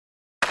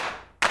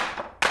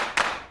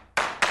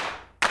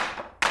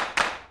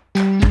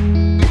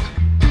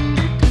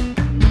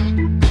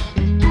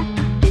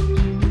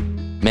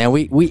man,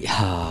 we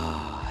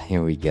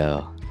here we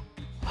go.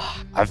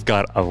 I've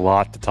got a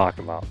lot to talk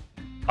about.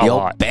 The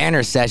old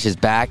banner sesh is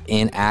back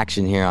in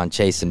action here on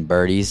Chasing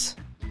Birdies,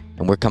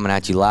 and we're coming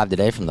at you live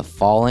today from the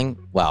Falling.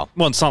 Well,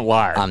 it's not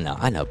live.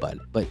 I know, bud,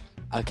 but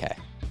okay.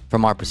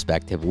 From our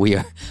perspective,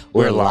 we're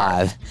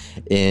live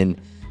in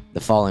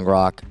the Falling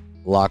Rock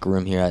locker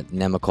room here at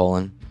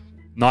Nemacolin.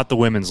 Not the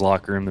women's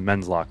locker room, the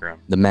men's locker room.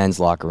 The men's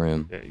locker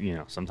room.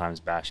 Sometimes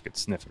Bash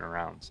gets sniffing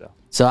around.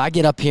 So I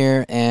get up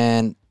here,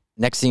 and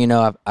next thing you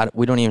know,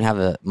 we don't even have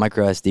a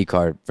micro SD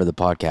card for the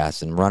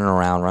podcast, and running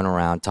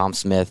around. Tom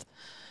Smith,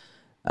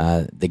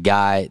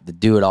 the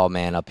do-it-all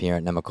man up here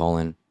at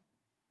Nemacolin,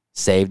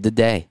 saved the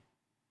day.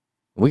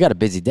 We got a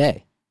busy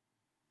day.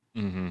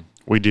 Mm-hmm.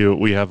 We do.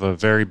 We have a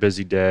very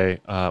busy day.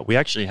 We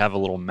actually have a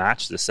little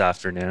match this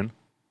afternoon.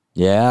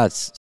 Yeah,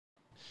 it's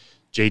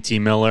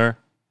JT Miller,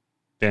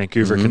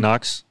 Vancouver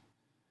Canucks,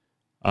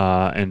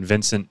 and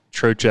Vincent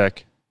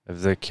Trocheck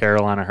of the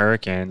Carolina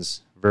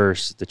Hurricanes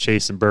versus the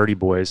Chasing Birdie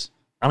boys.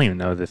 I don't even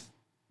know if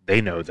they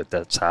know that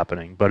that's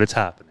happening, but it's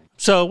happening.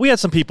 So we had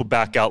some people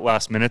back out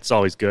last minute. It's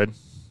always good.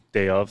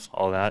 Day of,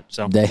 all that.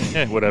 So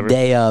whatever.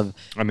 Day of.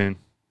 I mean,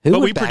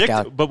 we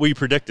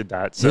predicted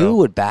that. So. Who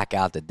would back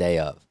out the day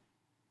of?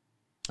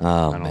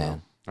 Oh,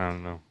 man. I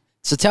don't know.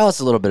 So tell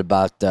us a little bit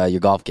about your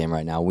golf game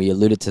right now. We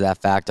alluded to that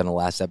fact on the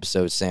last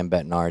episode, Sam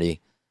Bettinardi.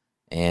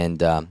 And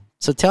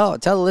so tell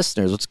the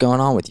listeners what's going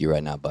on with you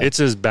right now, bud. It's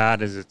as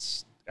bad as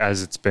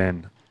it's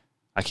been.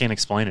 I can't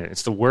explain it.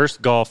 It's the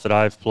worst golf that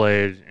I've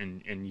played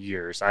in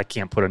years. I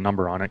can't put a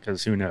number on it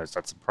because who knows?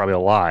 That's probably a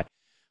lie.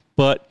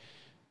 But,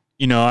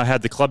 I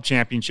had the club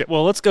championship.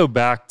 Well, let's go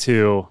back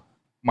to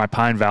my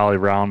Pine Valley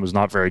round was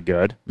not very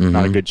good. Mm-hmm.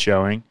 Not a good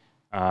showing.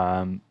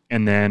 And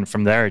then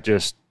from there, it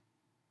just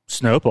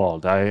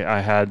snowballed.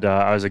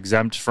 I was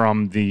exempt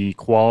from the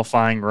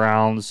qualifying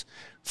rounds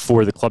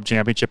for the club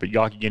championship at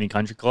Youghiogheny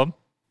Country Club.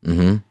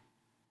 Mm-hmm.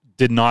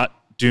 Did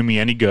not do me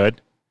any good,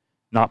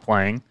 not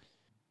playing.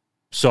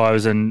 So I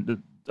was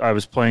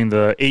playing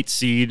the 8th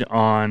seed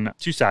on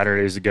 3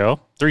 Saturdays ago,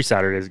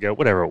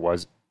 whatever it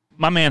was.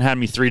 My man had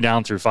me 3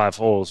 down through 5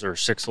 holes or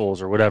 6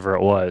 holes or whatever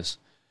it was.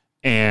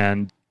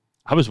 And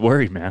I was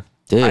worried, man.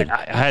 Dude.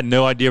 I had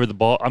no idea where the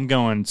ball, I'm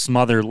going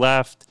smother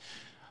left,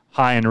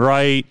 high and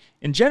right.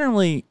 And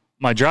generally,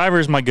 my driver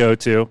is my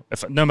go-to,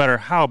 no matter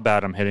how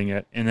bad I'm hitting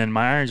it. And then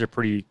my irons are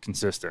pretty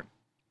consistent.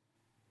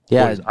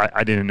 Yeah.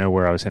 I didn't know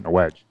where I was hitting a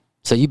wedge.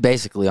 So you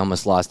basically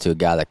almost lost to a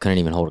guy that couldn't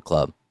even hold a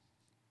club.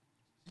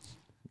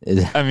 Is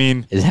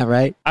that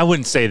right? I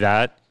wouldn't say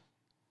that.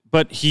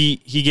 But he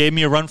gave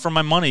me a run for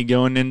my money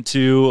going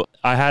into,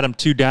 I had him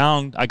 2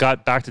 down. I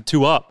got back to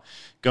 2 up.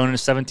 Going into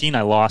 17,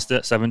 I lost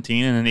it.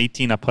 17, and then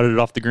 18, I putted it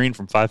off the green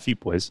from 5 feet,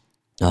 boys.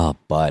 Oh,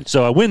 bud.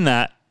 So I win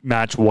that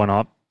match 1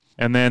 up.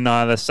 And then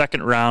the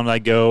second round, I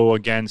go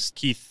against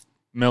Keith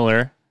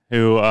Miller,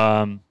 who,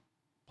 plain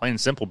and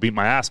simple, beat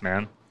my ass,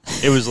 man.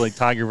 It was like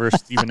Tiger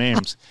versus Stephen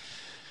Ames.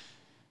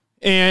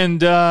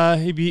 And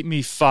he beat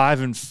me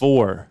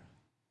 5-4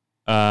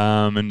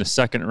 in the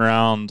second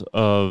round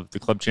of the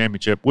club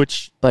championship,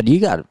 which... But you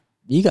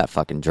got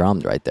fucking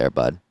drummed right there,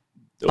 bud.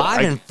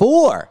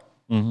 5-4!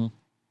 Mm-hmm.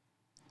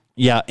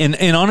 Yeah,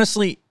 and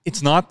honestly,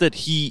 it's not that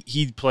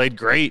he played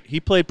great. He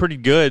played pretty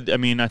good. I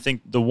mean, I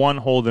think the one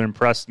hole that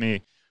impressed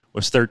me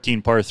was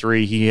 13 par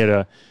 3. He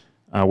hit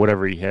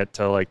whatever he hit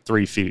to like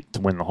 3 feet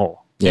to win the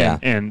hole. Yeah.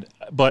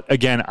 But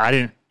again,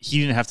 he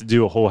didn't have to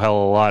do a whole hell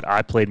of a lot.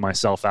 I played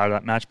myself out of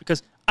that match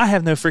because I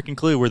have no freaking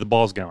clue where the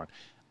ball's going.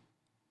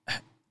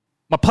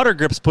 My putter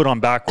grip's put on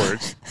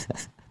backwards.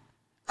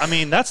 I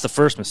mean, that's the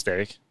first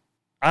mistake.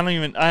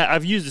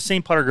 I've used the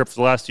same putter grip for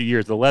the last 2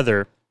 years. The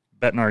leather,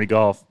 Bettinardi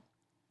Golf,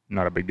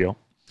 not a big deal.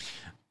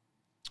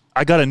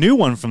 I got a new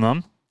one from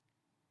them.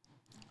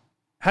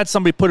 Had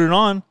somebody put it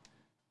on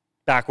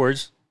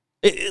backwards.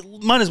 It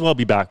might as well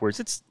be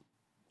backwards. It's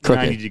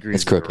crooked. 90 degrees.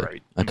 It's crooked.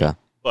 Right. Okay.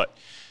 But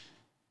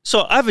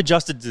so I've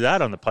adjusted to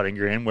that on the putting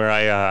green where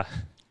I.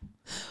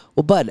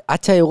 Well, bud, I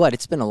tell you what,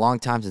 it's been a long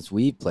time since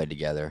we've played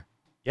together.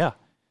 Yeah.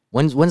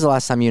 When's the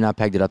last time you and I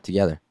pegged it up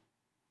together?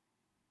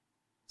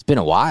 It's been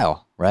a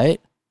while, right?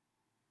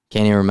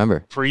 Can't even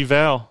remember.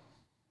 Pre-Vail.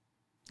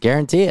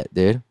 Guarantee it,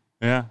 dude.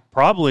 Yeah,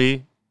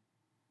 probably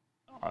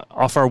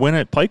off our win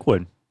at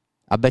Pikewood.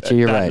 I bet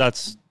you're right.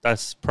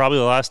 That's probably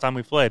the last time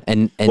we played.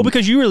 And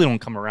because you really don't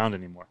come around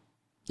anymore.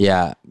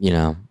 Yeah,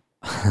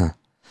 the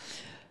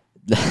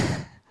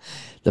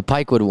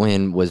Pikewood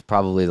win was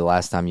probably the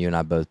last time you and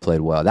I both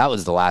played well. That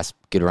was the last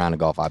good round of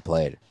golf I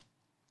played.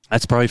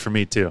 That's probably for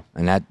me too.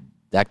 And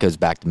that goes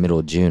back to middle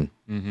of June.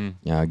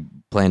 Mm-hmm.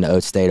 Playing the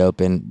Oat State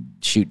Open,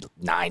 shoot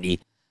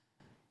 90.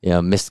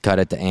 Missed cut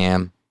at the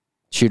Am,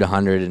 shoot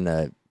 100 in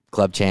the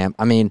club champ.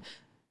 I mean,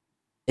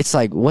 it's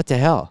like, what the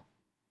hell?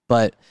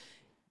 But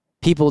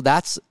people,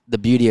 that's the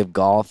beauty of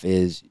golf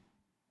is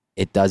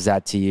it does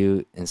that to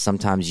you, and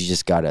sometimes you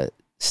just got to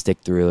stick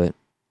through it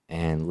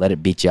and let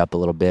it beat you up a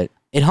little bit.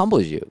 It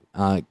humbles you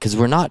because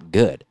we're not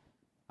good.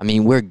 I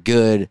mean, we're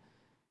good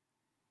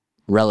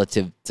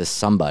relative to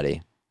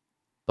somebody,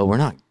 but we're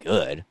not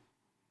good.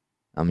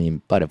 I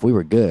mean, but if we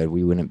were good,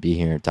 we wouldn't be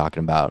here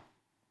talking about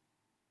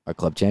our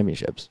club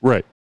championships.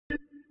 Right.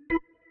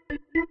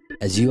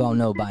 As you all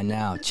know by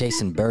now,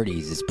 Chasing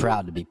Birdies is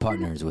proud to be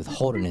partners with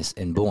Holderness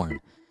and Bourne.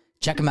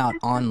 Check them out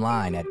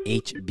online at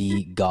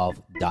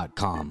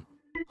hbgolf.com.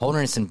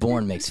 Holderness and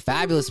Bourne makes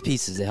fabulous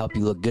pieces that help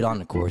you look good on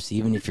the course,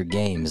 even if your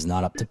game is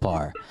not up to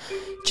par.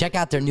 Check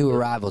out their new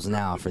arrivals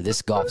now for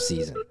this golf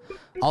season.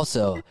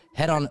 Also,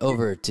 head on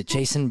over to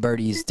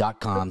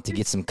chasingbirdies.com to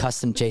get some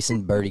custom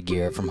Chasing Birdie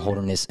gear from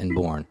Holderness and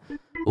Bourne.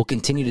 We'll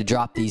continue to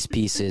drop these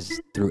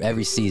pieces through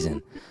every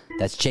season.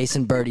 That's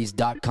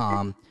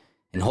chasingbirdies.com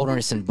and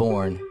Holderness and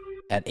Bourne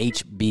at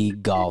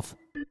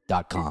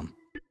hbgolf.com.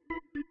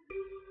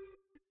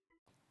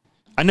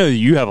 I know that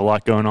you have a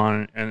lot going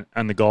on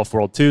in the golf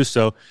world too,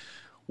 so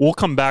we'll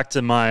come back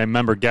to my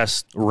member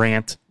guest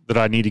rant that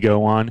I need to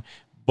go on.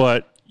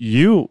 But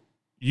you've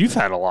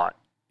had a lot.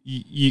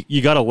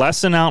 You got a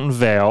lesson out in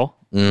Vail.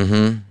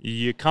 Mm-hmm.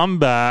 You come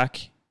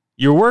back.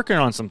 You're working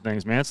on some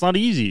things, man. It's not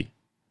easy.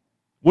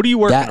 What are you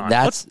working on?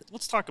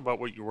 Let's talk about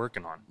what you're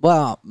working on.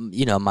 Well,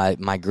 you know,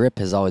 my grip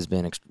has always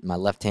been, my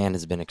left hand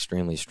has been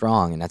extremely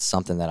strong, and that's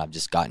something that I've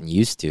just gotten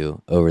used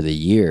to over the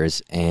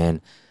years.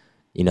 And,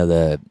 you know,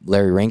 the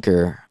Larry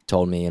Rinker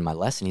told me in my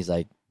lesson, he's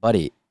like,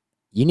 buddy,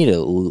 you need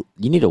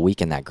to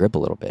weaken that grip a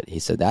little bit. He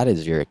said, that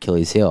is your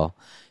Achilles heel.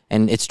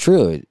 And it's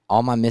true.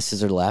 All my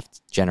misses are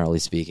left, generally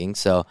speaking.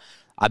 So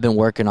I've been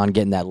working on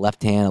getting that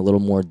left hand a little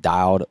more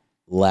dialed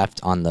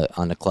left on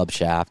the club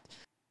shaft,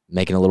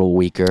 making it a little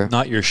weaker.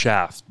 Not your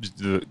shaft,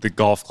 the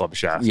golf club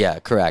shaft. Yeah,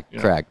 correct.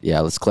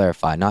 Yeah, let's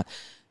clarify. Not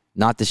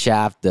the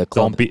shaft, the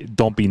club.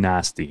 Don't be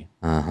nasty.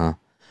 Uh-huh.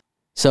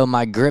 So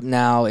my grip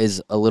now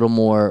is a little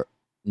more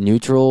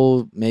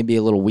neutral, maybe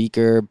a little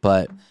weaker,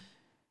 but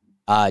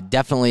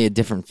definitely a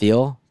different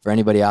feel for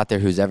anybody out there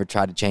who's ever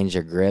tried to change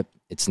their grip.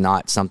 It's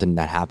not something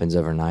that happens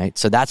overnight.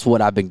 So that's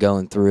what I've been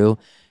going through.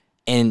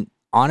 And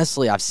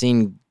honestly, I've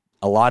seen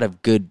a lot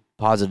of good,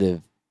 positive,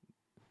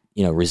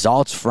 you know,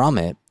 results from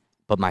it.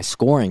 But my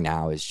scoring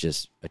now is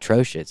just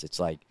atrocious. It's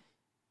like,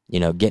 you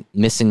know,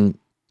 missing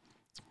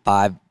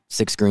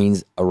 5-6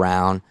 greens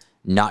around,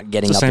 not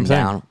getting up and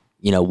down.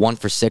 You know, 1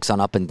 for 6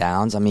 on up and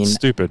downs. I mean,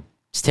 stupid.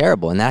 It's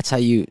terrible, and that's how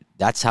you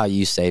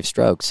save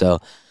strokes. So,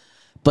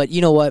 but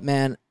you know what,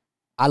 man?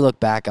 I look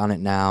back on it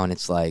now, and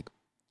it's like,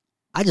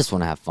 I just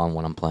want to have fun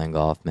when I'm playing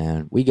golf,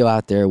 man. We go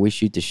out there, we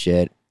shoot the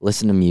shit,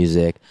 listen to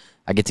music.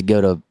 I get to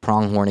go to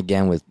Pronghorn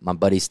again with my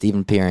buddy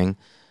Stephen Peering.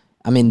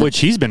 I mean, which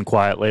he's been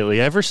quiet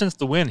lately. Ever since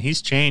the win,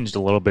 he's changed a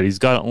little bit. He's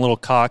got a little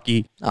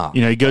cocky. Oh.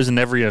 You know, he goes in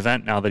every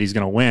event now that he's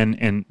going to win.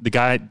 And the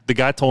guy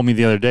told me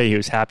the other day he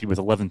was happy with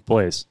 11th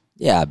place.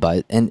 Yeah,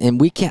 but and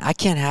I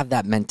can't have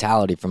that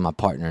mentality from my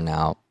partner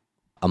now,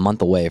 a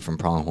month away from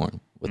Pronghorn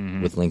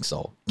with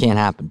Linksoul. Can't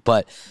happen.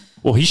 But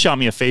well, he shot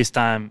me a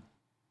FaceTime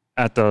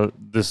at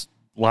this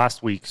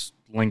last week's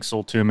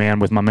Linksoul 2-man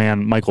with my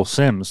man Michael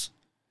Sims,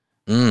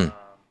 and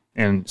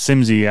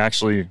Simsy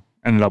actually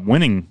ended up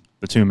winning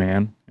the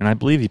 2-man, and I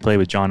believe he played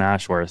with John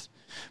Ashworth.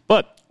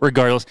 But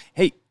regardless,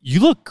 hey,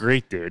 you look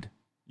great, dude.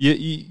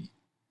 They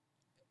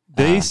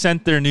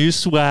sent their new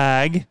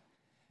swag.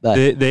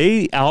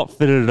 They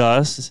outfitted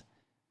us.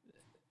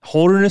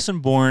 Holderness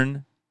and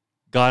Bourne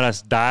got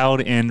us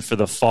dialed in for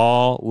the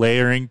fall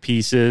layering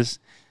pieces.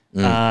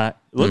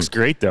 Looks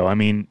great, though. I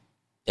mean,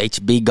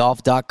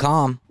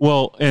 hbgolf.com.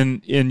 Well,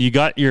 and you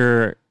got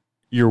your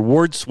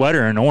Ward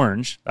sweater in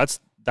orange.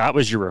 That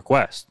was your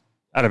request.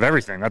 Out of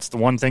everything, that's the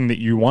one thing that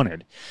you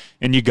wanted.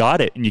 And you got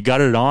it, and you got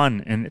it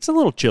on, and it's a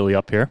little chilly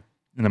up here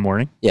in the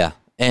morning. Yeah,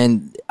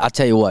 and I'll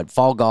tell you what,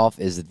 fall golf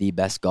is the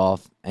best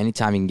golf.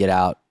 Anytime you can get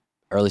out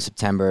early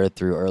September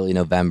through early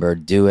November,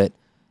 do it.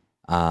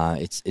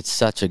 It's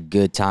such a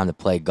good time to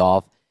play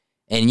golf.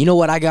 And you know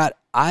what I got?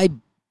 I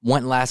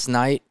went last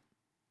night,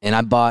 and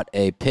I bought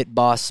a Pit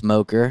Boss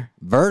smoker,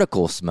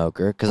 vertical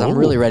smoker, because I'm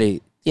really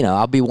ready. You know,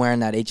 I'll be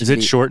wearing that HB. Is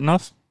it short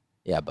enough?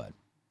 Yeah, bud.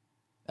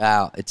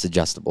 It's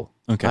adjustable.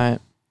 Okay. All right.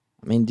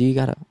 I mean, do you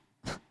gotta?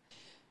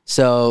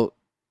 So,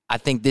 I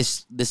think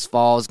this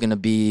fall is gonna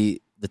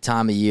be the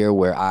time of year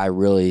where I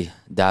really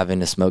dive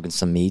into smoking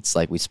some meats,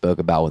 like we spoke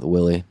about with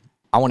Willie.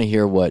 I want to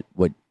hear what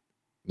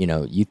you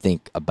know you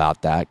think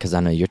about that, because I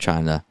know you're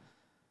trying to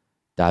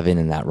dive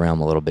in that realm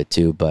a little bit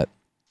too. But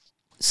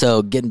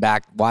so getting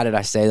back, why did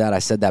I say that? I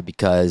said that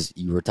because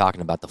you were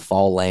talking about the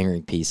fall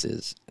layering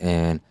pieces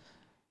and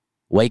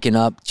waking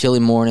up, chilly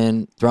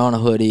morning, throwing a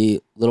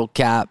hoodie, little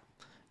cap.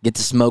 Get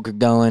the smoker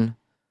going,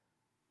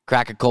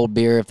 crack a cold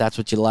beer if that's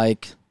what you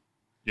like.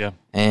 Yeah.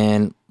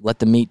 And let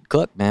the meat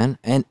cook, man.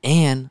 And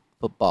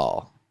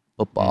football.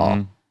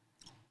 Mm-hmm.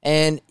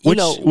 And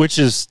which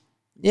is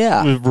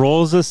it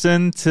rolls us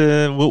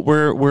into what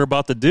we're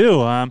about to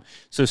do.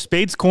 So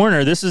Spades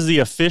Corner, this is the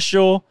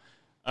official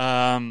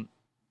kickoff.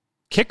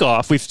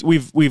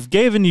 We've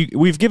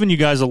given you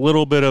guys a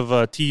little bit of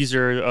a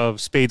teaser of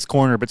Spades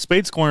Corner, but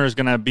Spades Corner is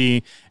going to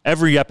be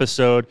every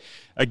episode.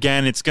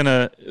 Again, it's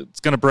gonna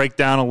break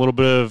down a little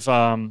bit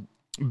of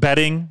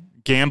betting,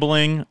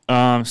 gambling,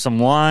 some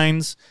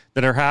lines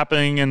that are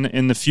happening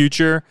in the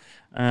future.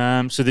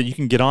 so that you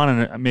can get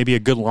on maybe a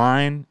good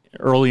line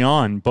early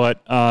on.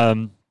 But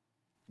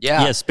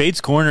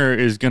Spade's Corner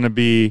is going to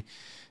be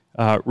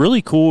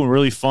really cool and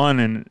really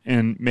fun,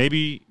 and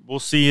maybe we'll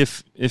see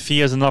if he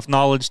has enough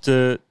knowledge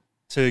to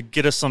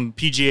get us some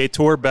PGA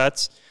Tour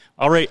bets.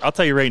 I'll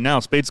tell you right now,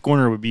 Spade's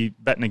Corner would be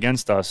betting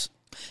against us.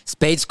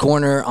 Spade's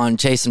Corner on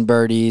chasing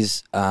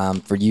birdies,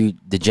 for you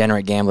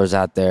degenerate gamblers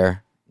out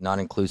there, not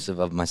inclusive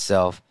of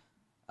myself.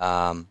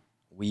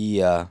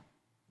 We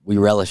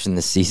relish in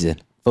this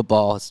season.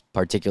 Football,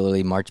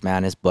 particularly March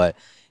Madness, but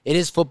it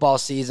is football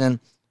season.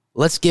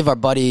 Let's give our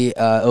buddy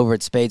over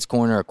at Spade's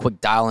Corner a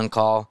quick dial-in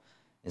call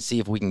and see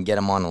if we can get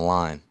him on the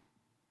line.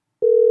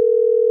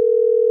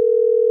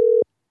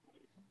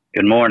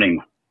 Good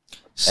morning.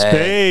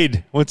 Spade,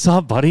 hey. What's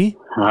up, buddy?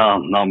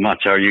 Not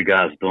much. How are you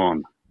guys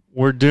doing?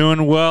 We're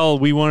doing well.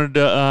 We wanted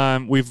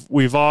to.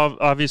 We've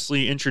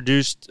obviously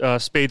introduced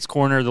Spade's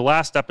Corner the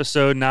last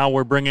episode. Now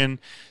we're bringing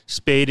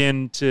Spade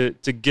in to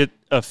get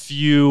a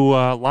few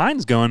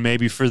lines going,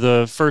 maybe for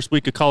the first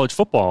week of college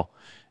football,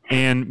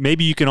 and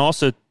maybe you can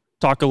also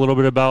talk a little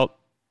bit about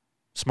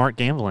smart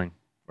gambling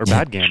or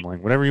bad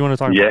gambling, whatever you want to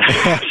talk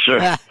about.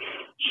 Yeah,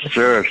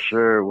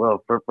 sure.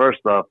 Well,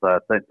 first off,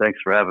 thanks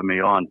for having me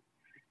on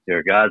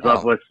here, guys.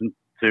 I've listened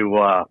to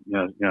a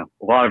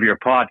lot of your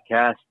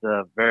podcasts,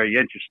 very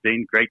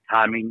interesting, great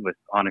timing with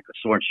Annika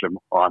Sorenstrom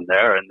on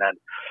there, and then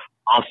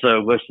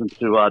also listened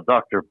to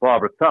Dr.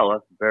 Bob Rotella,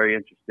 very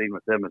interesting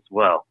with him as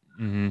well.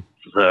 Mm-hmm.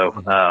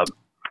 So,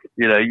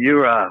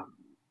 your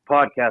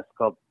podcast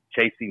called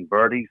Chasing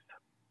Birdies.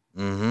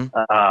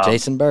 Mm-hmm.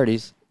 Chasing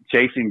birdies.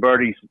 Chasing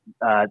birdies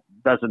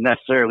doesn't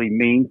necessarily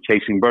mean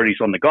chasing birdies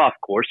on the golf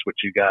course, which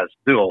you guys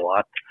do a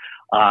lot.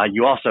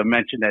 You also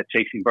mentioned that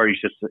chasing birdies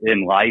just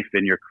in life,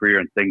 in your career,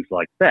 and things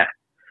like that.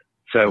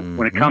 So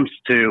when it comes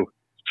to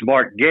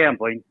smart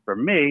gambling, for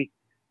me,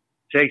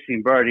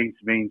 chasing birdies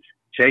means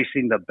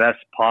chasing the best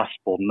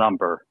possible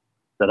number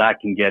that I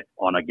can get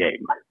on a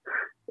game.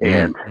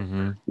 And,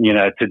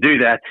 to do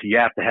that, you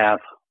have to have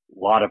a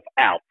lot of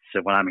outs.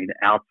 So when I mean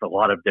outs, a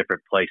lot of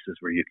different places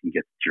where you can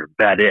get your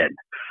bet in,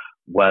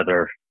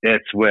 whether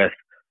it's with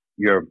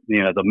your,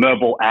 the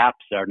mobile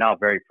apps that are now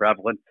very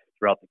prevalent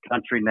throughout the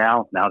country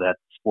now that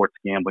sports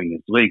gambling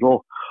is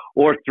legal,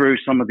 or through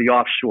some of the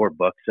offshore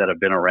books that have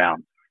been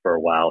around for a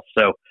while.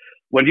 So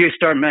when you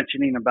start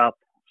mentioning about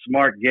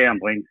smart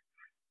gambling,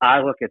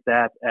 I look at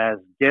that as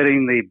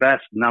getting the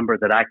best number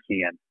that I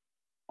can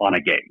on a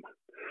game.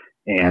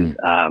 And,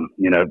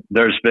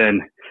 there's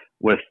been,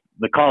 with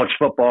the college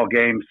football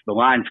games, the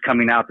lines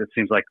coming out that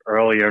seems like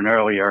earlier and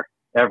earlier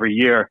every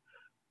year.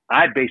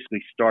 I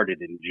basically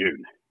started in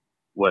June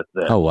with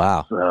this. Oh,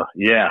 wow. So,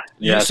 yeah.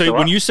 So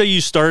when you say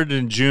you started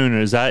in June,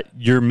 is that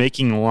you're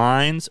making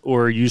lines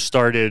or you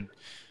started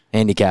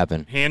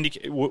handicapping?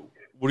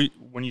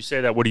 When you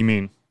say that, what do you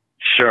mean?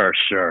 Sure.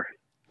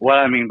 What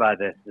I mean by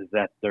this is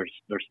that there's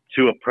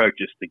two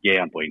approaches to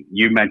gambling.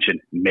 You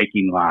mentioned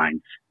making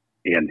lines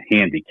and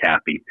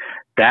handicapping.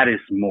 That is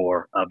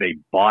more of a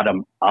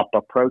bottom-up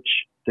approach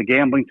to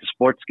gambling, to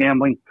sports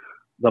gambling.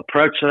 The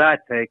approach that I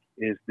take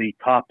is the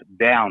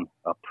top-down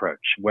approach,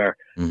 where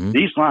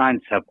these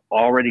lines have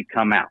already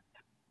come out,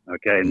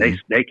 okay? And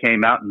they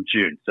came out in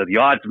June. So the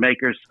odds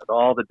makers of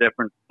all the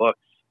different books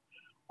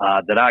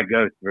that I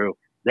go through,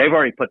 they've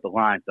already put the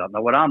lines up.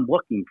 Now, what I'm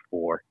looking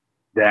for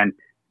then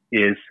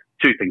is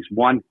two things.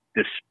 One,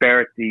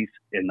 disparities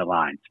in the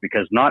lines,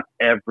 because not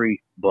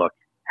every book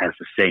has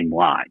the same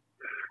line.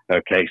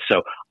 Okay,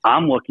 so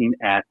I'm looking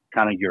at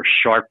kind of your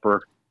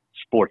sharper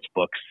sports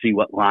books, see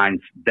what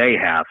lines they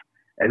have,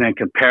 and then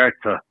compare it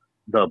to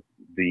the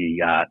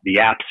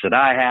apps that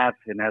I have,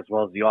 and as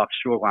well as the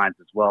offshore lines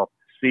as well,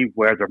 to see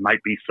where there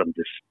might be some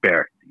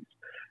disparities.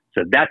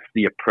 So that's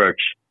the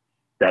approach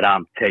that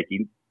I'm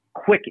taking.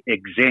 Quick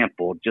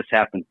example just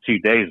happened 2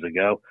 days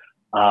ago.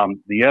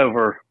 The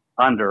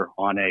over/under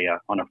on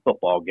a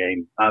football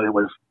game. It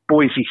was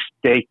Boise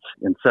State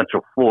in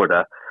Central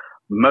Florida.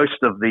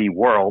 Most of the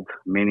world,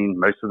 meaning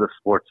most of the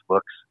sports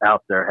books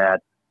out there, had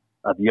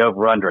the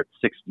over/under at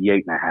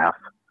 68.5.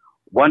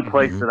 One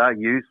place that I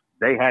used,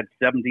 they had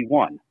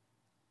 71.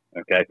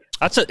 Okay,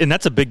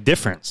 that's a big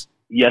difference.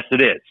 Yes,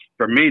 it is.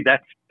 For me,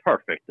 that's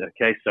perfect.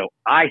 Okay, so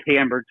I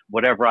hammered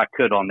whatever I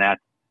could on that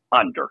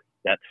under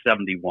that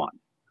 71.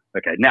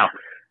 Okay, now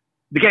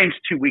the game's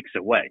 2 weeks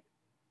away.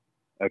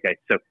 Okay,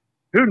 so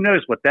who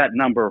knows what that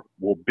number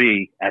will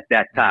be at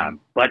that time.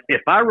 But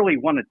if I really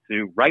wanted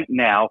to right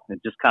now, and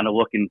just kind of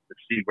looking to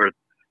see where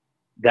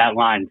that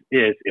line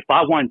is, if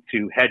I wanted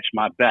to hedge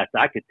my bets,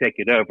 I could take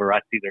it over. I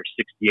see there's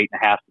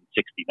 68.5 and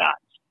 69.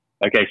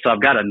 Okay, so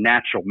I've got a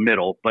natural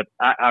middle, but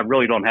I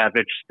really don't have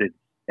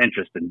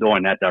interest in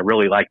doing that. I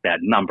really like that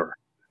number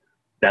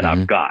that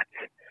I've got.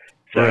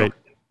 So, right.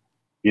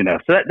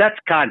 So that's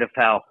kind of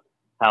how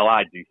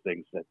I do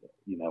things. That,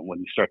 when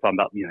you start talking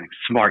about,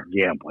 smart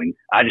gambling,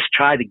 I just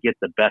try to get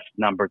the best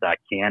number that I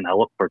can. I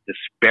look for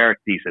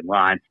disparities in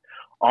lines,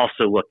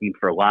 also looking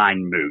for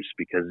line moves,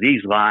 because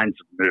these lines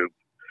move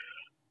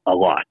a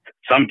lot.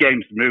 Some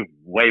games move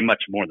way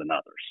much more than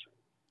others.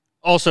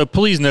 Also,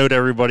 please note,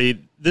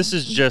 everybody, this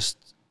is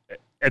just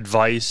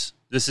advice.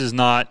 This is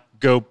not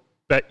go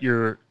bet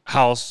your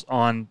house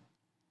on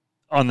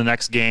the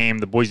next game,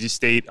 the Boise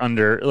State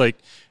under. Like,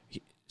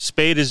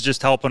 Spade is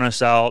just helping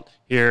us out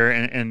here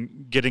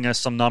and getting us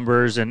some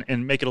numbers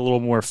and make it a little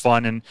more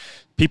fun. And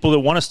people that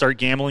want to start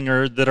gambling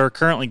or that are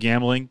currently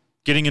gambling,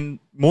 getting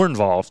more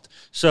involved.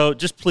 So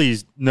just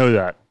please know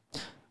that.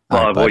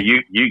 Well,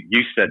 you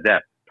said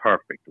that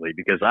perfectly,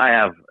 because I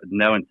have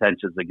no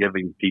intentions of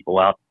giving people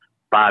out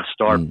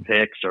 5-star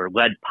picks or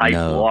lead pipe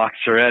walks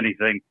or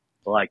anything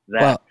like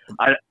that.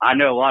 Well, I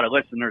know a lot of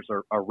listeners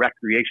are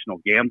recreational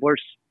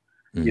gamblers.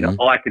 Mm-hmm. You know,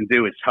 all I can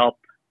do is help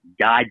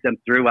guide them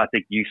through. I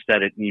think you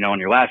said it, on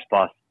your last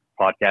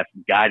podcast,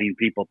 guiding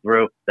people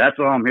through. That's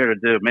what I'm here to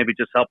do. Maybe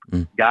just help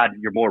guide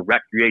your more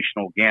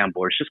recreational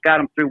gamblers. Just guide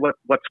them through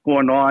what's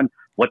going on,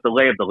 what the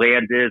lay of the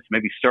land is,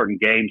 maybe certain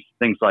games,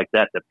 things like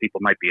that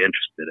people might be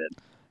interested in.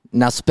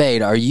 Now,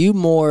 Spade, are you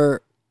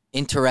more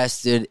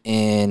interested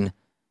in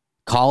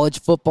college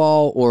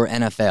football or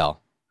NFL?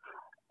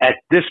 At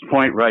this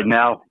point right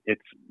now,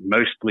 it's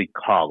mostly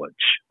college.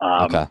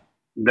 Okay.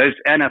 Those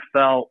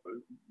NFL,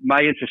 my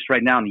interest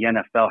right now in the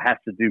NFL has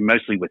to do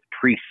mostly with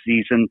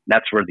preseason.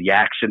 That's where the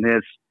action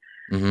is.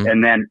 Mm-hmm.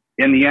 And then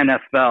in the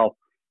NFL,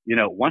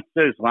 once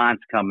those lines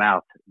come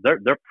out,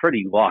 they're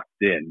pretty locked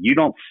in. You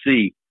don't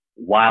see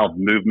wild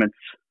movements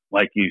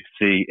like you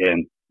see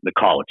in the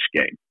college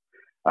game.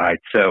 All right.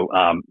 So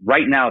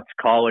right now it's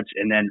college,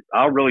 and then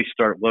I'll really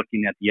start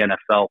looking at the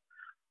NFL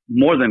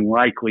more than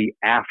likely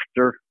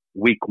after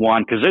week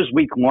one, because those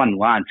week one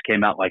lines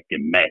came out like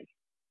in May.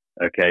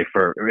 Okay.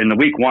 In the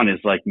week one is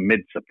like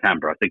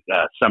mid-September. I think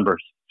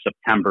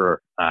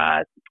September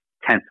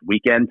 10th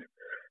weekend.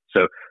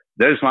 So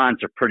those lines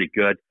are pretty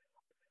good.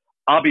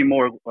 I'll be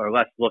more or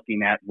less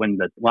looking at when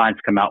the lines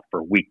come out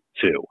for week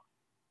 2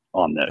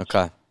 on those.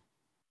 Okay.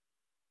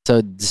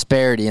 So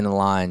disparity in the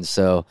lines.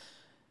 So,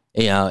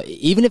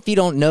 even if you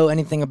don't know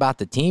anything about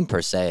the team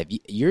per se,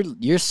 if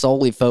you're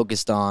solely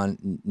focused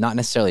on not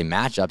necessarily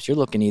matchups, you're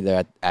looking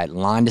either at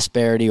line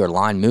disparity or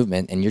line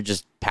movement, and you're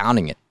just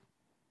pounding it.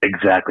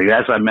 Exactly.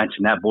 As I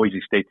mentioned, that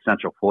Boise State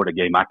Central Florida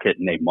game, I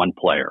couldn't name one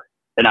player,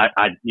 and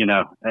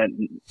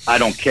and I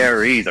don't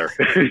care either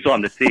who's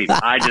on the team.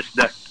 I just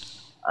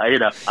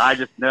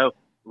know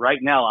right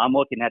now I'm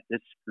looking at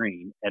this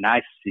screen and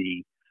I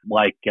see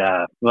I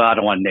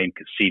don't want to name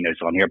casinos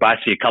on here, but I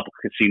see a couple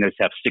casinos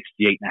have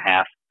 68.5,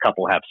 a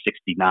couple have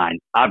 69.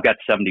 I've got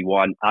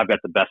 71. I've got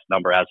the best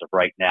number as of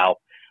right now.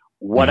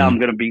 What I'm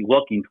going to be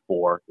looking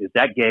for is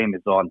that game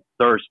is on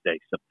Thursday,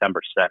 September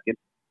 2nd.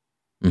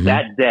 Mm-hmm.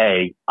 That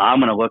day, I'm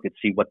going to look and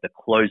see what the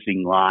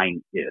closing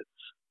line is.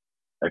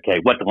 Okay,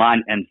 what the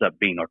line ends up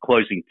being, or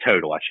closing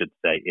total, I should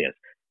say, is.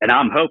 And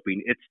I'm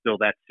hoping it's still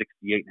that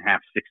 68.5,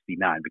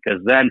 69, because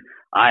then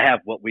I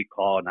have what we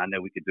call, and I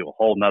know we could do a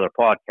whole nother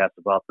podcast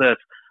about this,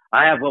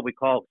 I have what we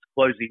call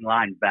closing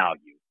line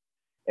value.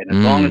 And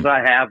as long as I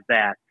have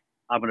that,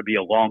 I'm going to be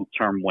a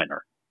long-term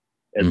winner,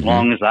 as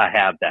long as I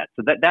have that.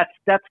 So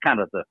that's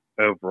kind of the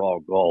overall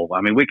goal.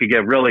 I mean, we could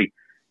get really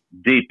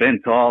deep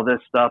into all this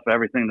stuff,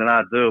 everything that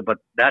I do, but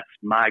that's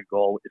my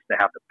goal, is to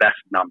have the best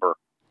number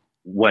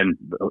when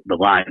the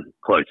line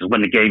closes,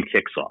 when the game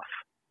kicks off.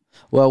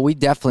 Well, we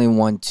definitely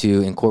want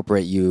to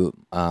incorporate you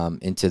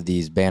into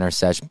these Banner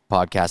Sesh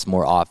podcasts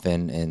more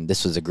often, and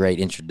this was a great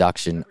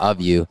introduction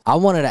of you. I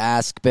wanted to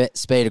ask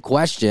Spade a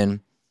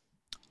question.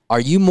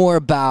 Are you more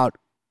about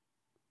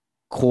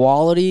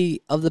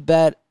quality of the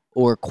bet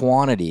or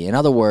quantity? In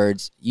other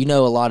words, a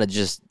lot of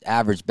just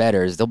average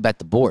bettors, they'll bet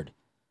the board.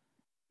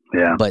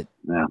 Yeah. But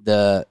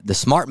the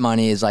smart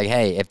money is like,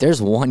 hey, if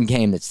there's one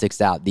game that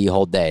sticks out the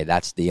whole day,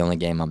 that's the only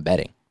game I'm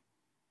betting.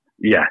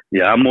 Yeah.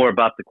 I'm more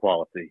about the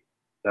quality.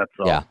 That's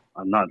all. Yeah.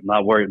 I'm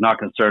not worried, not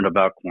concerned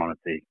about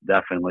quantity.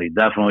 Definitely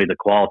the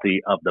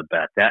quality of the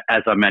bet. That,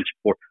 as I mentioned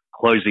before,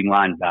 closing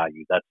line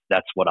value.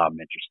 That's what I'm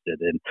interested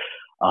in.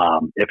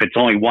 If it's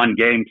only one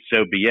game,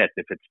 so be it.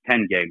 If it's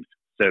 10 games,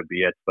 so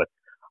be it. But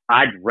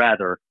I'd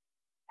rather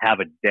have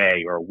a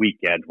day or a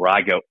weekend where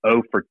I go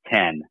 0 for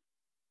 10,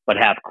 but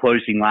have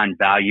closing line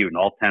value in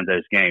all 10 of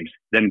those games,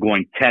 than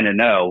going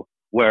 10-0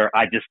 where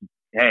I just,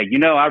 hey,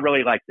 I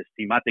really like this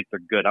team. I think they're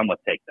good. I'm going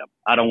to take them.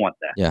 I don't want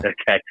that. Yeah.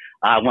 Okay.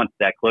 I want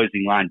that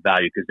closing line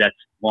value, because that's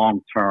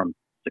long-term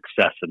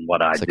success in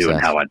what I do and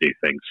how I do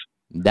things.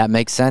 That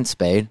makes sense,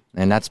 Spade.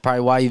 And that's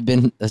probably why you've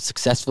been a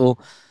successful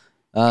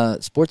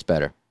sports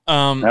bettor.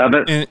 Been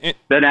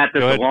at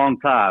this a long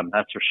time.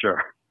 That's for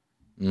sure.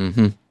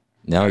 Mm-hmm.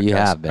 No, you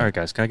have been. All right,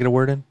 guys. Can I get a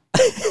word in?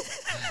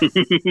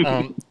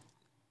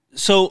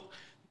 So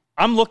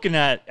I'm looking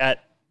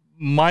at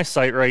my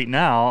site right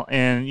now,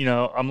 and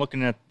I'm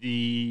looking at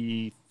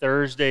the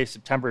Thursday,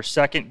 September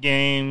 2nd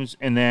games,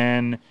 and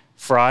then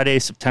Friday,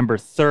 September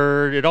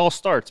 3rd. It all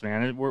starts,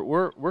 man.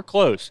 We're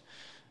close.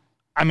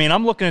 I mean,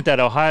 I'm looking at that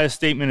Ohio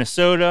State,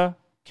 Minnesota,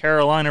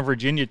 Carolina,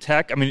 Virginia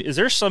Tech. I mean, is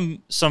there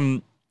some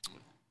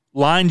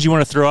lines you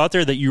want to throw out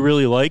there that you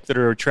really like, that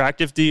are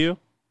attractive to you?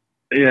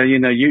 Yeah,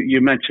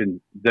 you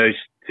mentioned those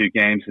two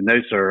games, and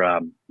those are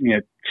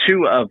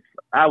two of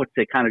I would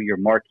say kind of your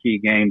marquee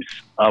games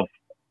of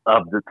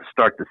to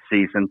start the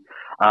season.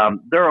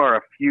 There are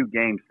a few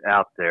games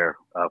out there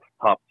of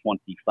top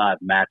 25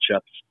 matchups.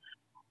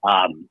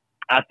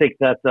 I think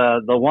that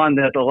the one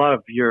that a lot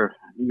of your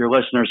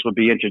listeners would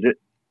be interested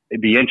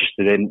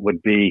in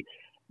would be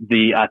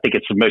I think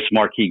it's the most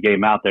marquee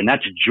game out there, and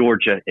that's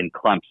Georgia and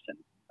Clemson.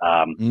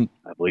 I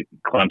believe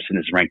Clemson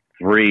is ranked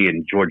 3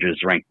 and Georgia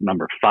is ranked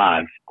number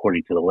 5,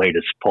 according to the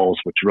latest polls,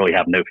 which really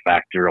have no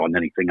factor on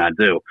anything I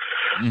do.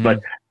 Mm-hmm.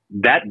 But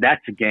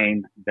that's a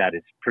game that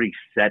is pretty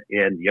set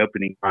in. The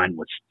opening line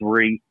was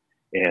 3,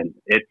 and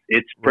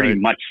it's pretty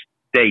much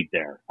stayed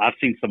there. I've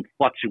seen some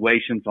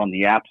fluctuations on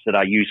the apps that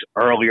I used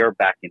earlier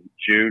back in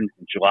June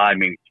and July,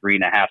 maybe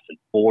 3.5 and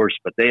 4s,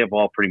 but they have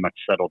all pretty much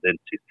settled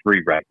into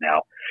 3 right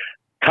now.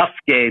 Tough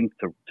game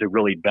to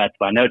really bet,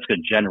 but I know it's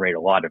going to generate a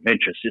lot of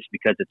interest just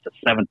because it's a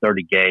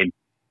 7:30 game,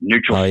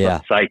 neutral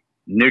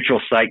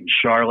site in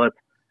Charlotte.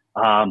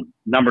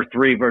 Number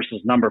 3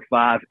 versus number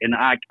 5, and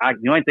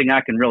the only thing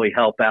I can really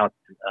help out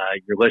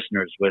your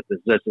listeners with is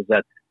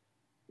that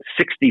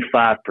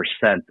 65%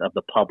 of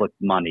the public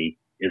money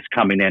is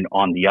coming in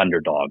on the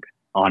underdog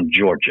on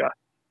Georgia.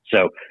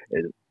 So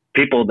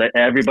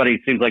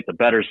everybody seems like the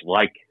bettors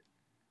like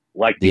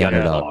the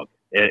underdog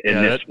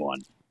in this one.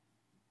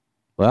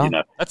 Well,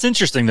 that's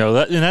interesting though,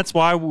 and that's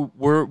why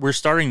we're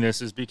starting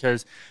this, is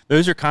because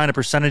those are kind of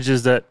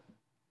percentages that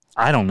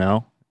I don't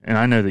know, and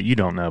I know that you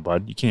don't know,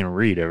 bud. You can't even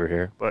read over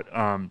here, but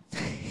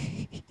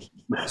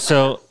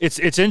so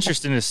it's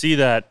interesting to see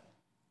that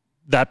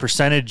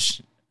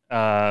percentage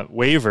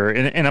waiver,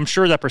 and I'm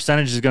sure that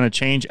percentage is going to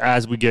change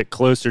as we get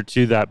closer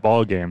to that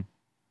ball game.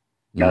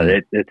 No,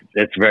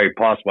 it's very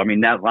possible. I mean,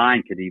 that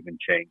line could even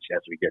change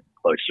as we get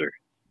closer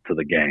to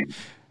the game.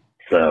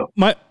 So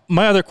my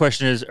other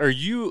question is: Are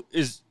you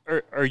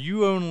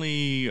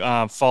only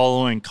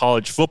following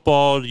college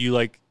football? Do you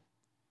like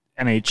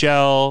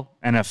NHL,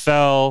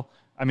 NFL?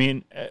 I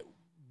mean,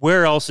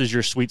 where else is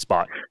your sweet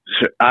spot?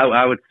 So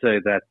I would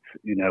say that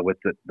with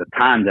the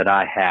time that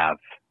I have,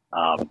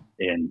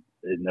 and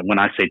when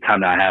I say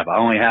time that I have, I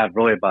only have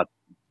really about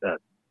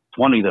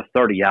 20 to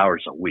 30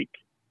 hours a week,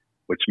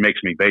 which makes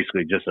me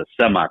basically just a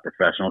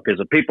semi-professional, because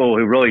the people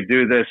who really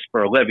do this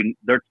for a living,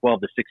 they're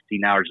 12 to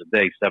 16 hours a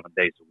day, 7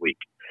 days a week.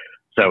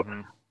 So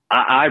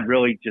I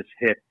really just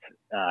hit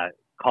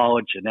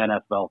college and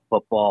NFL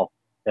football,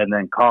 and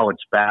then college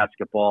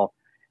basketball,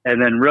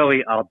 and then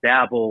really I'll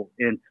dabble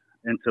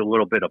into a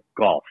little bit of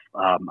golf.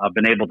 I've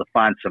been able to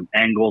find some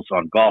angles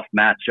on golf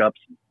matchups,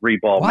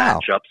 3-ball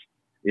matchups.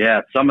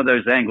 Yeah, some of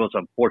those angles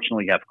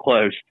unfortunately have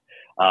closed.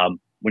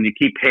 When you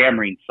keep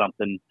hammering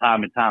something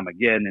time and time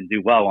again and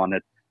do well on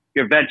it,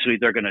 eventually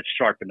they're going to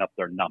sharpen up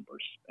their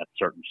numbers at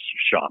certain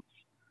shops.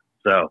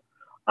 So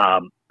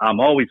I'm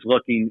always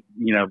looking,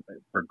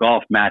 for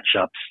golf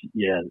matchups.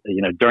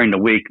 During the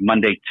week,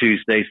 Monday,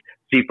 Tuesdays,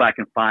 see if I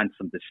can find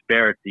some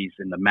disparities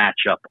in the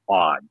matchup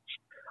odds.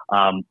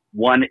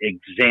 One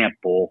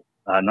example,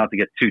 not to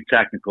get too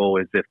technical,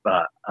 is if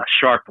a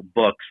Sharp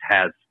Books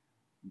has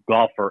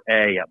golfer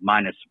A at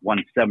minus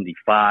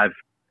 175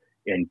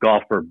 and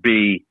golfer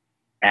B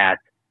at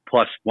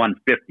plus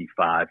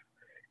 155.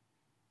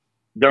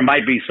 There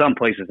might be some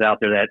places out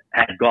there that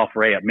had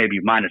golfer A at maybe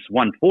minus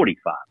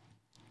 145.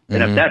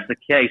 And if that's the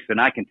case, then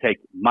I can take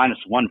minus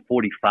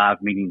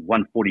 145, meaning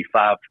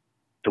 145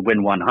 to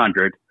win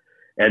 100.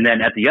 And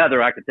then at the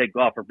other, I could take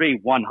golfer B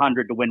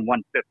 100 to win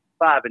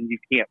 155, and you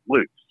can't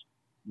lose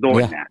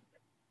doing that.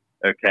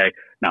 Okay.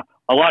 Now,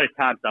 a lot of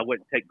times I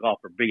wouldn't take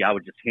golfer B. I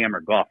would just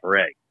hammer golfer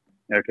A.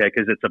 Okay.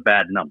 Because it's a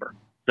bad number.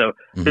 So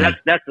that's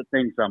the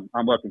things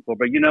I'm looking for.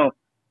 But,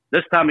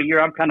 this time of year,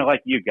 I'm kind of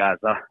like you guys.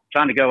 I'm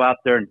trying to go out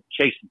there and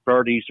chase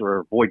birdies or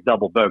avoid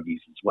double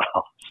bogeys as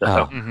well.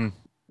 So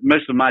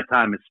most of my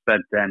time is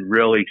spent then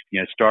really,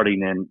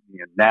 starting in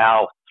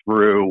now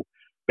through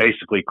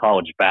basically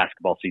college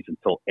basketball season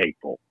till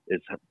April is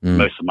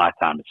most of my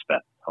time is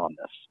spent on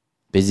this.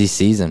 Busy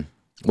season.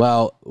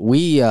 Well,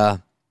 we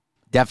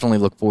definitely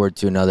look forward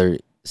to another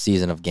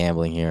season of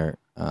gambling here,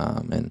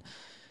 and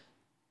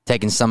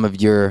taking some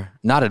of your,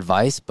 not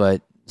advice,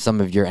 but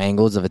some of your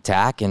angles of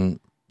attack and,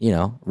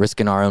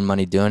 risking our own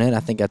money doing it. I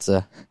think that's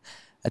a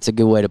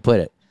good way to put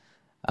it.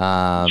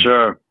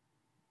 Sure.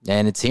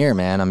 And it's here,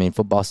 man. I mean,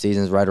 football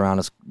season is right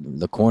around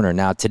the corner.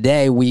 Now,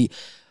 today we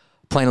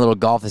playing a little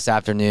golf this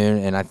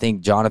afternoon, and I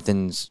think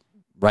Jonathan's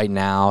right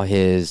now,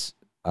 his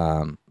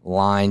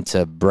line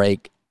to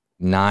break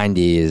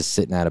 90 is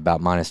sitting at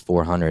about minus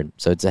 400.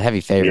 So it's a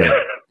heavy favorite.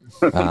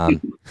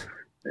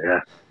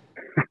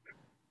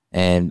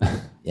 And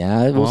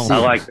we'll see. I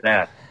like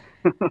that.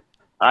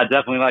 I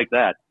definitely like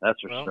that.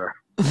 That's for sure.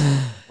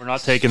 We're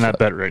not taking that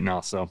bet right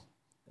now, so.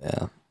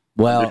 Yeah.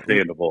 Well,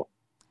 understandable.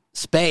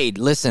 Spade,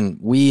 listen,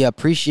 we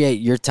appreciate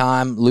your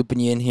time looping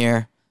you in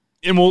here.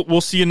 And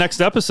we'll see you next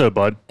episode,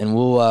 bud. And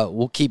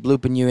we'll keep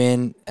looping you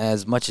in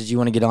as much as you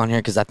want to get on here,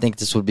 because I think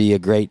this would be a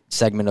great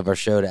segment of our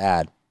show to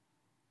add.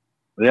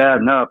 Yeah,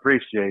 no,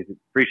 appreciate it.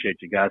 Appreciate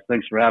you guys.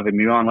 Thanks for having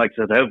me on. Like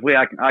I said, hopefully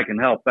I can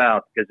help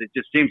out, because it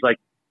just seems like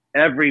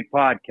every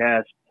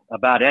podcast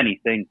about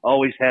anything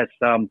always has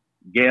some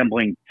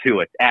gambling to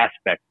it,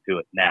 aspect to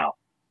it now.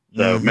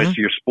 So most of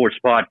your sports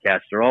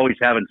podcasts are always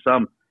having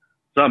some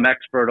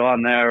expert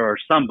on there or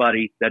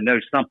somebody that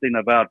knows something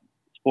about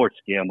sports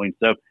gambling.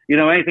 So,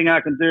 anything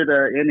I can do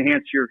to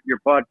enhance your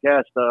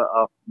podcast,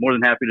 I'm more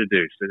than happy to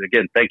do. So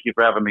again, thank you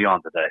for having me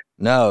on today.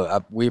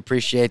 No, we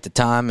appreciate the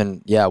time,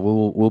 and yeah,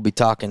 we'll be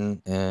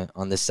talking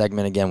on this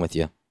segment again with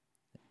you.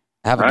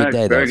 Have a good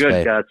day, very good,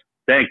 Spade. guys.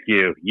 Thank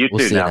you. You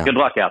We'll too. Now, good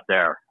luck out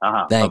there.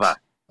 Thanks. Bye-bye.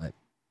 Bye.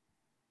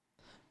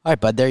 All right,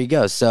 bud. There you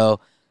go. So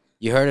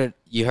you heard it.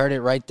 You heard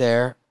it right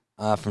there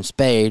from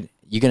Spade.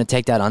 You're going to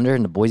take that under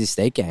in the Boise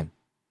State game.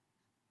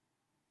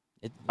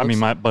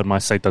 My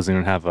site doesn't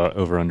even have a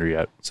over under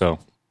yet. So,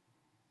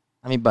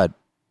 but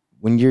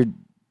when you're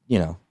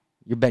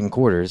betting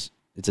quarters,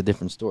 it's a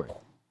different story.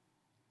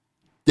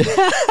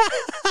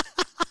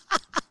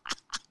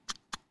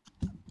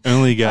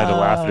 Only guy to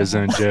laugh at his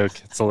own joke.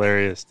 It's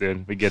hilarious,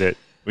 dude. We get it.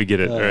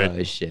 Oh,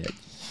 right? Shit.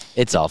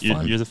 It's all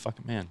fun. You're the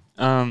fucking man.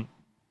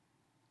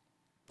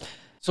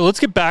 So let's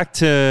get back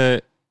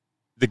to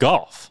the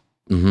golf.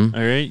 Mm-hmm.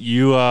 All right.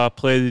 You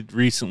played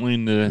recently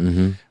in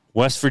the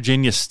West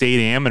Virginia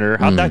State Amateur.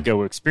 How'd that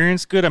go?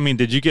 Experience good?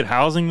 Did you get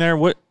housing there?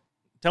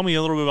 Tell me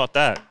a little bit about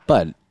that.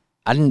 But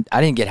I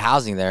didn't get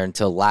housing there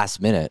until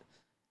last minute.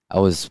 I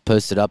was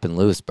posted up in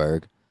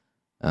Lewisburg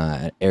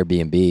at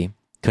Airbnb.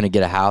 Couldn't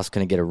get a house,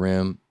 couldn't get a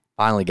room.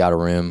 Finally got a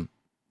room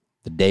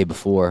the day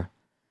before.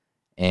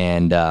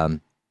 And I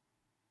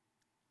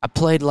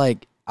played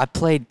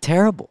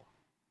terrible.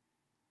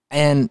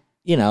 And,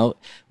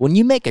 when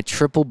you make a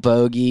triple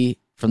bogey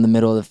from the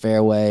middle of the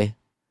fairway,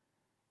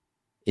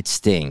 it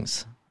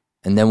stings.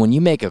 And then when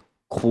you make a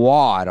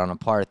quad on a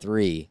par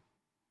 3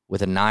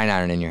 with a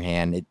 9-iron in your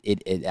hand,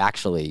 it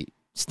actually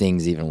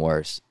stings even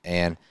worse.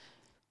 And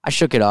I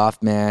shook it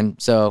off, man.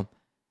 So,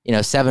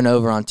 7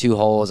 over on 2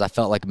 holes, I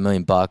felt like $1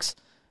 million.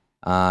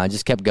 I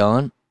just kept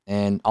going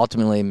and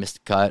ultimately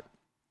missed the cut,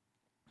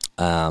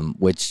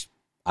 which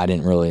I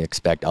didn't really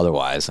expect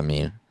otherwise.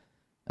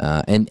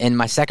 And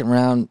my second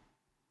round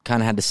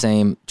kind of had the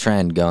same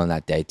trend going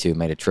that day too.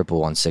 Made a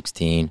triple on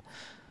 16.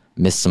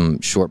 Missed some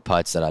short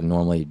putts that I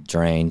normally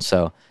drain.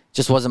 So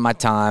just wasn't my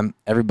time.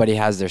 Everybody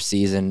has their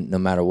season, no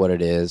matter what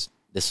it is.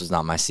 This was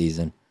not my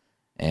season,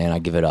 and I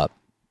give it up.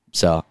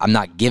 So I'm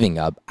not giving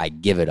up. I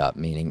give it up,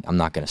 meaning I'm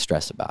not going to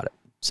stress about it.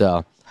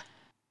 So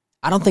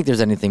I don't think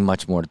there's anything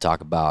much more to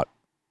talk about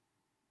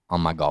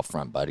on my golf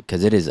front, bud,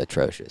 because it is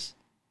atrocious.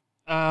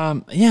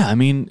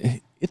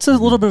 It's a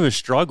little bit of a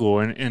struggle,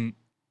 and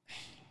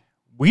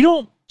we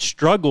don't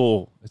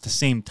struggle at the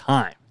same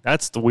time.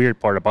 That's the weird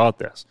part about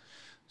this.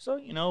 So,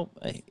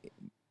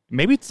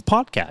 maybe it's the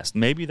podcast.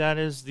 Maybe that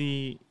is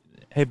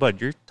hey,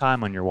 bud, your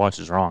time on your watch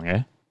is wrong,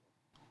 eh?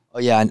 Oh,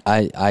 yeah,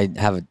 I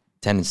have a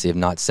tendency of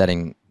not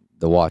setting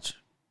the watch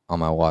on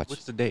my watch.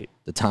 What's the date?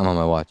 The time on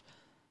my watch.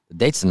 The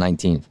date's the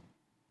 19th.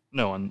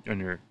 No, on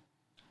your...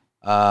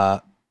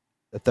 The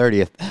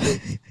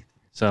 30th.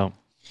 So...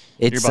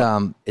 It's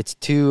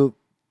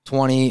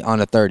 2:20 on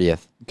the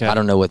 30th. Okay. I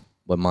don't know what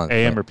month.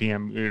 AM or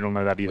PM. You don't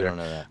know that either. We don't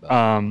know that.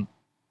 But.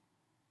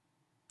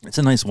 It's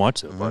a nice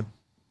watch, though, bud.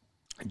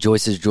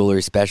 Joyce's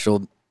Jewelry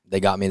Special. They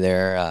got me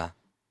there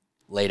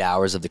late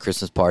hours of the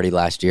Christmas party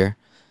last year.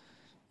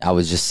 I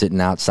was just sitting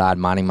outside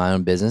minding my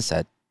own business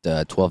at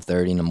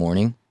 12:30 in the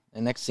morning.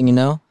 And next thing you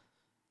know,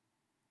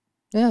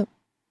 yeah,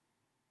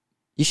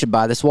 you should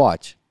buy this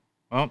watch.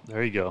 Well,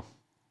 there you go.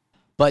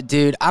 But,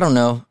 dude, I don't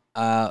know.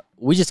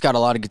 We just got a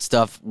lot of good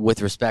stuff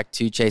with respect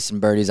to chasing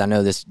birdies. I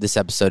know this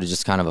episode is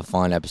just kind of a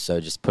fun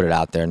episode. Just put it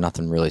out there,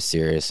 nothing really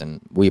serious,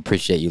 and we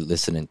appreciate you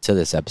listening to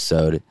this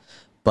episode.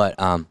 But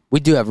we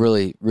do have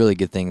really, really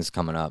good things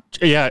coming up.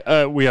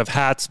 Yeah, we have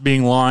hats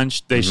being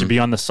launched. They should be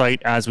on the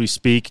site as we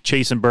speak,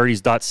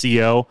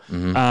 chasingbirdies.co.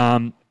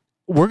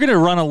 We're going to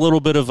run a little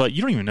bit of a –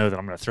 you don't even know that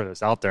I'm going to throw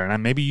this out there,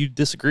 and maybe you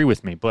disagree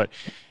with me, but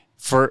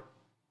for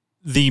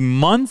the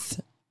month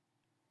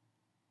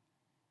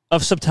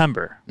of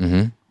September,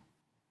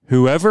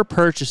 whoever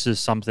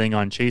purchases something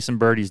on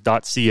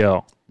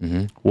chasingbirdies.co,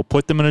 we'll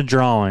put them in a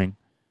drawing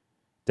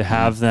to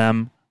have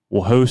them.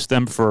 We'll host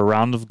them for a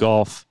round of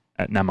golf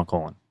at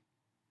Nemacolin.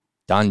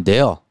 Done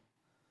deal.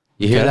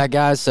 You hear that,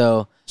 guys?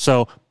 So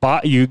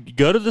you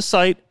go to the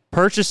site,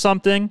 purchase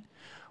something.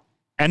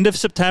 End of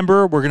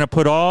September, we're going to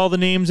put all the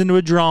names into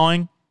a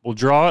drawing. We'll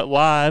draw it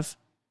live.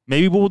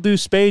 Maybe we'll do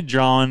Spade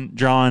drawing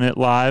it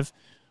live.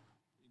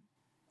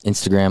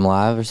 Instagram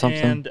live or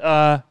something.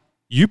 And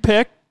you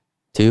pick.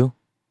 Two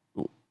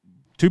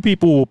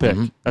people will pick.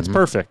 That's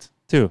perfect.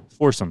 2,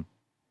 foursome.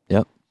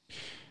 Yep.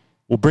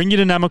 We'll bring you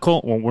to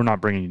Nemacolin. Well, we're not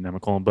bringing you to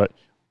Nemacolin, but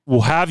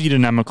we'll have you to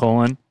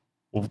Nemacolin.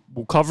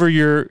 We'll cover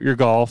your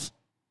golf.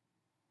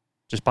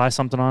 Just buy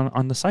something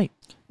on the site.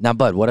 Now,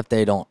 bud, what if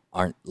they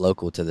aren't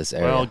local to this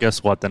area? Well,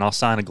 guess what? Then I'll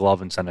sign a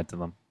glove and send it to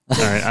them. All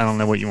right, I don't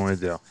know what you want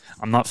to do.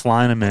 I'm not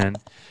flying them in,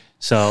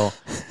 so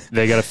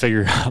they got to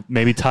figure out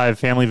maybe tie a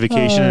family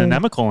vacation in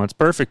Nemacolin. It's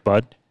perfect,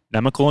 bud.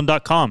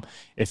 Nemacolin.com.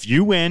 If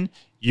you win,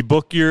 you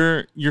book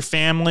your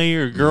family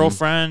or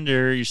girlfriend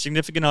or your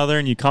significant other,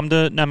 and you come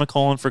to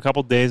Nemacolin for a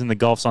couple of days, and the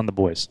golf's on the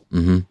boys.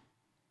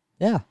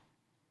 Yeah.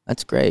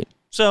 That's great.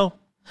 So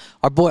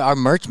Our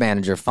merch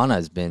manager, Funna,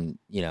 has been,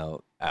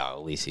 at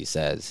least he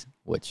says,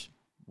 which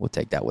we'll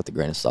take that with a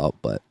grain of salt,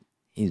 but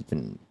he's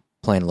been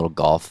playing a little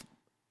golf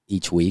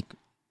each week,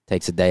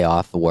 takes a day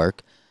off of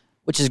work,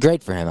 which is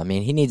great for him. I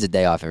mean, he needs a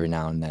day off every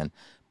now and then.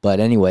 But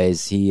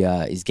anyways,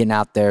 he's getting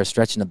out there,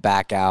 stretching the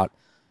back out,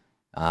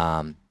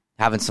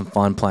 having some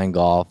fun playing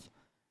golf.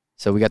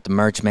 So we got the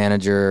merch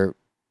manager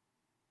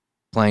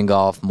playing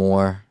golf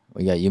more.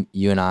 We got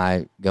you and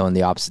I going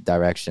the opposite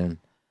direction.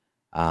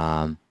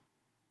 We'll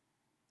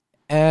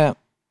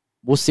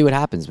see what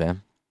happens,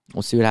 man.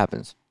 We'll see what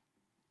happens.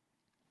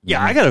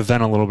 yeah, I got to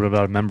vent a little bit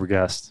about a member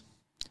guest.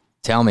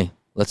 Tell me.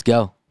 Let's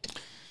go.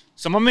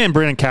 So my man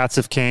Brandon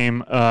Katzeff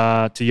came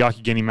to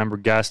Yawkey Guinea member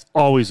guest.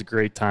 Always a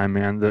great time,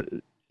 man.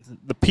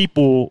 The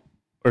people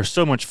are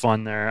so much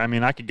fun there. I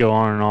mean, I could go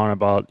on and on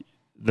about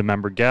the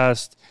member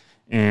guest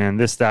and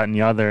this, that, and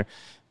the other.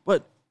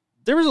 But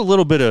there was a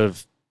little bit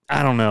of,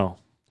 I don't know,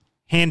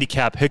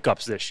 handicap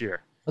hiccups this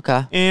year.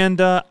 Okay.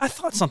 And I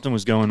thought something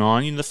was going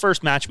on. The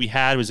first match we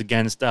had was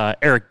against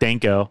Eric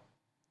Danko.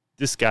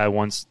 This guy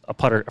wants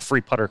a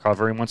free putter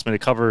cover. He wants me to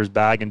cover his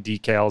bag and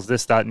decals,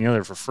 this, that, and the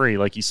other for free,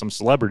 like he's some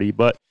celebrity.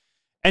 But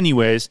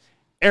anyways,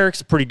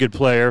 Eric's a pretty good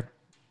player.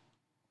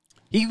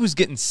 He was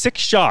getting 6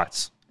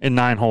 shots in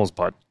 9 holes,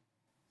 bud.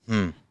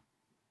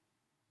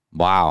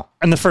 Wow.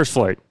 And the first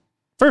flight.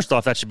 First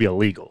off, that should be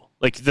illegal.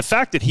 Like, the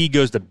fact that he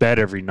goes to bed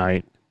every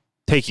night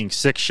taking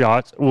 6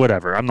 shots,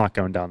 whatever. I'm not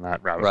going down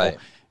that rabbit hole.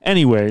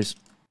 Anyways,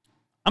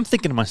 I'm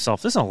thinking to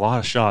myself, this is a lot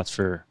of shots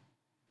for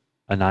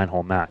a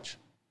 9-hole match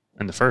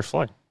in the first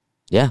flight.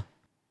 Yeah.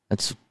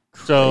 That's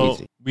crazy. So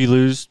we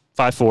lose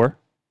 5-4.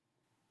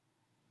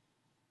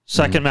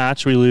 Second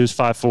match, we lose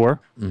 5-4.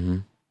 Mm-hmm.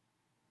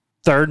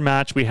 Third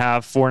match, we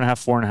have 4.5,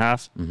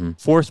 4.5. Mm-hmm.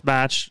 Fourth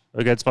match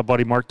against my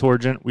buddy Mark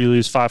Torgent, we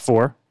lose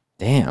 5-4.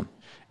 Damn.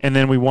 And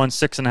then we won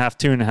 6.5,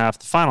 2.5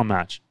 the final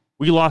match.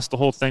 We lost the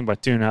whole thing by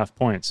 2.5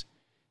 points.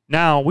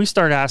 Now, we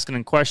started asking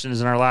them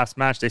questions in our last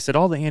match. They said,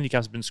 all the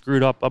handicaps have been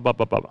screwed up, blah, blah,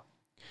 blah, blah, blah.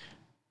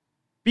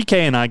 BK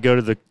and I go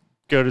to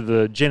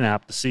the Gin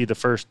app to see the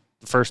first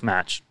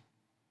match.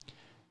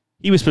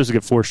 He was supposed to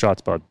get 4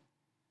 shots, bud.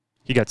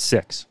 He got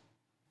 6.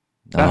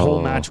 That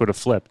whole match would have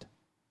flipped.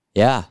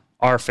 Yeah.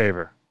 Our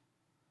favor.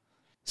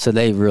 So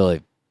they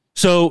really...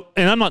 So,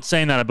 and I'm not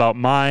saying that about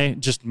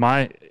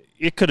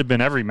it could have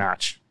been every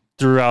match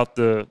throughout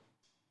the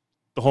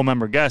whole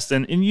member guest.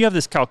 And you have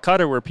this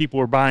Calcutta where people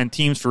were buying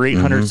teams for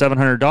 $800,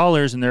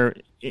 $700,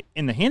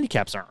 and the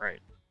handicaps aren't right.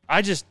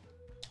 I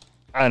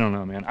don't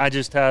know, man. I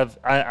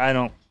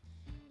don't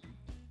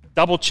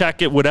double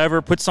check it,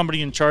 whatever, put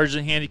somebody in charge of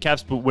the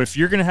handicaps. But if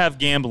you're going to have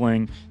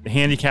gambling, the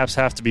handicaps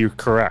have to be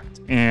correct.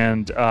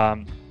 And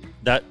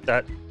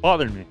that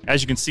bothered me.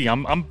 As you can see,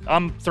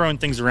 I'm throwing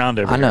things around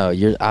over I know.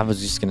 here. I was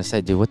just going to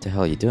say, dude, what the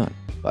hell are you doing?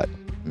 But,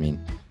 I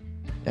mean,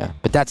 yeah.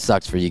 But that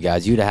sucks for you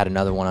guys. You'd have had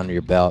another one under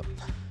your belt.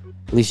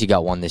 At least you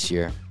got one this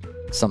year.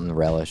 Something to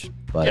relish.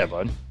 But Yeah,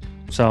 bud.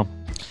 So...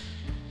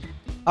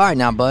 All right,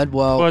 now, bud.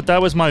 Well, But that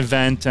was my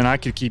vent, and I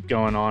could keep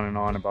going on and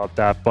on about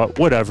that, but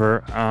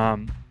whatever.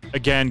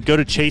 Again, go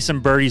to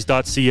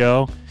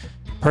chaseandbirdies.co.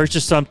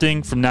 Purchase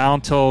something from now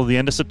until the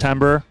end of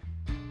September.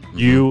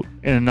 You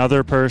and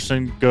another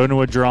person go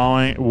into a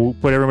drawing. We'll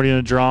put everybody in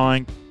a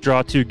drawing,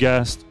 draw 2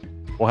 guests.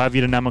 We'll have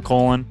you to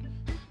Nemacolin,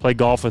 play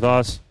golf with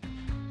us.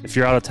 If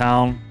you're out of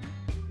town,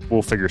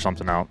 we'll figure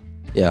something out.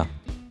 yeah.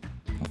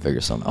 We'll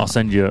figure something I'll out.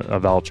 send you a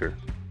voucher.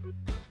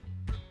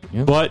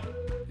 Yeah. But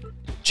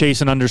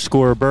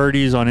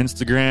Chasing_birdies on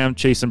Instagram,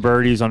 Chasing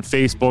Birdies on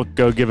Facebook.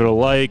 Go give it a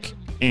like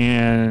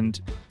and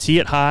tee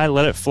it high,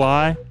 let it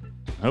fly.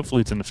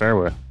 Hopefully it's in the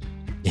fairway.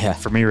 Yeah.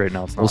 For me right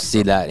now, it's not. We'll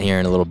see that here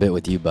in a little bit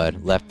with you,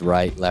 bud. Left,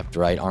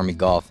 right, Army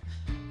Golf.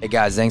 Hey,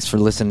 guys, thanks for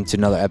listening to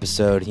another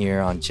episode here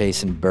on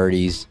Chasing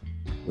Birdies.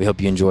 We hope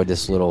you enjoyed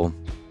this little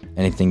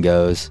anything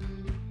goes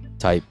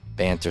type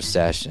banter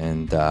sesh.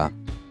 And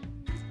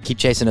keep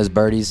chasing those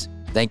birdies.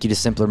 Thank you to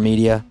Simpler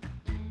Media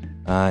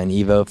and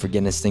Evo for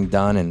getting this thing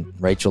done, and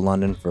Rachel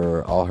London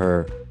for all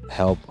her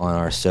help on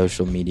our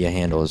social media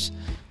handles.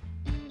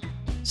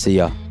 See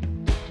ya.